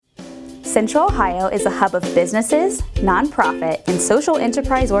Central Ohio is a hub of businesses, nonprofit, and social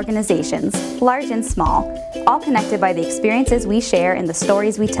enterprise organizations, large and small, all connected by the experiences we share and the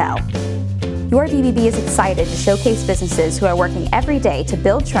stories we tell. Your BBB is excited to showcase businesses who are working every day to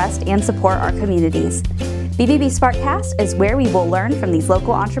build trust and support our communities. BBB Sparkcast is where we will learn from these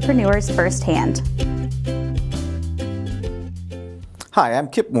local entrepreneurs firsthand. Hi, I'm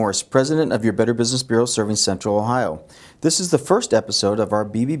Kip Morris, President of your Better Business Bureau serving Central Ohio. This is the first episode of our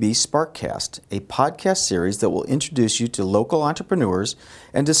BBB Sparkcast, a podcast series that will introduce you to local entrepreneurs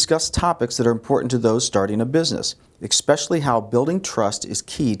and discuss topics that are important to those starting a business, especially how building trust is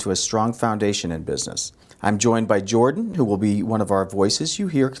key to a strong foundation in business. I'm joined by Jordan, who will be one of our voices you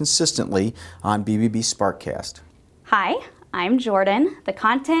hear consistently on BBB Sparkcast. Hi, I'm Jordan, the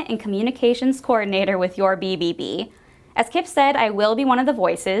Content and Communications Coordinator with your BBB. As Kip said, I will be one of the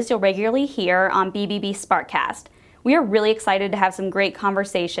voices you'll regularly hear on BBB Sparkcast. We are really excited to have some great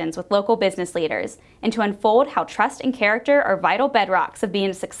conversations with local business leaders and to unfold how trust and character are vital bedrocks of being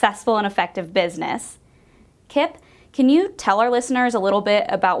a successful and effective business. Kip, can you tell our listeners a little bit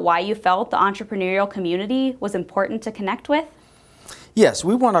about why you felt the entrepreneurial community was important to connect with? Yes,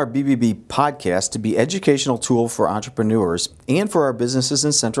 we want our BBB podcast to be an educational tool for entrepreneurs and for our businesses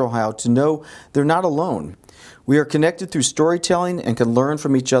in Central Ohio to know they're not alone. We are connected through storytelling and can learn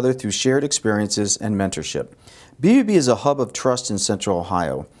from each other through shared experiences and mentorship. BBB is a hub of trust in Central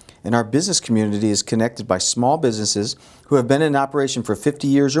Ohio, and our business community is connected by small businesses who have been in operation for 50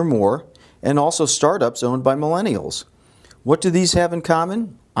 years or more, and also startups owned by millennials. What do these have in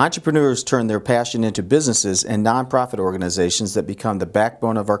common? Entrepreneurs turn their passion into businesses and nonprofit organizations that become the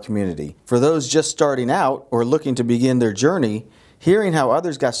backbone of our community. For those just starting out or looking to begin their journey, hearing how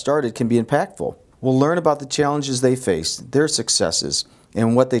others got started can be impactful. We'll learn about the challenges they face, their successes,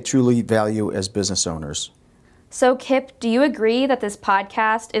 and what they truly value as business owners. So, Kip, do you agree that this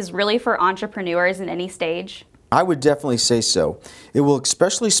podcast is really for entrepreneurs in any stage? I would definitely say so. It will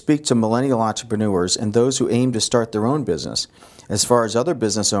especially speak to millennial entrepreneurs and those who aim to start their own business. As far as other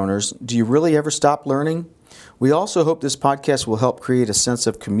business owners, do you really ever stop learning? We also hope this podcast will help create a sense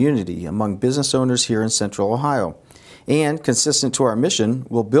of community among business owners here in Central Ohio. And, consistent to our mission,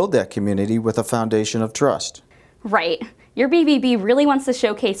 we'll build that community with a foundation of trust. Right. Your BBB really wants to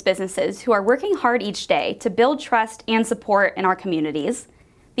showcase businesses who are working hard each day to build trust and support in our communities.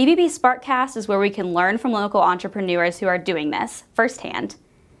 BBB Sparkcast is where we can learn from local entrepreneurs who are doing this firsthand.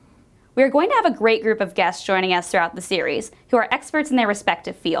 We are going to have a great group of guests joining us throughout the series who are experts in their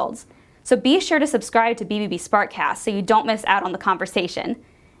respective fields. So be sure to subscribe to BBB Sparkcast so you don't miss out on the conversation.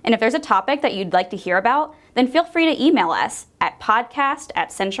 And if there's a topic that you'd like to hear about, then feel free to email us at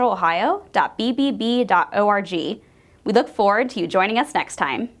podcast@centralohio.bbb.org. We look forward to you joining us next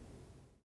time.